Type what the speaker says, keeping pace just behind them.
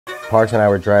Parks and I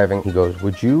were driving. He goes,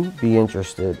 would you be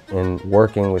interested in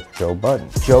working with Joe Budden?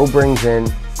 Joe brings in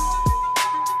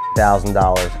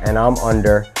 $1,000 and I'm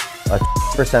under a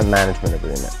 % management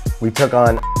agreement. We took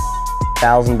on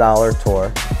 $1,000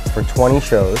 tour for 20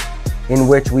 shows, in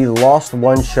which we lost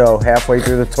one show halfway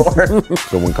through the tour.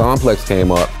 So when Complex came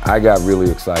up, I got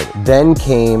really excited. Then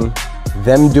came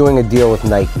them doing a deal with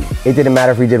Nike. It didn't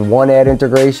matter if we did one ad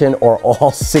integration or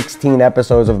all 16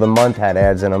 episodes of the month had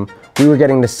ads in them. We were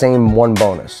getting the same one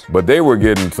bonus. But they were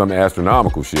getting some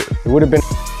astronomical shit. It would have been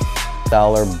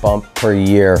 $1 bump per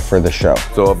year for the show.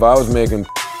 So if I was making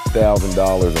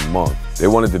 $1,000 a month, they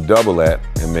wanted to double that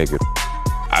and make it.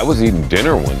 I was eating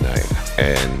dinner one night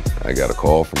and I got a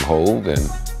call from Hold, and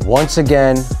once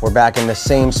again, we're back in the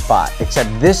same spot, except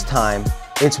this time,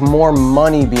 it's more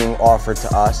money being offered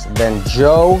to us than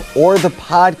Joe or the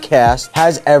podcast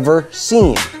has ever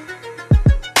seen.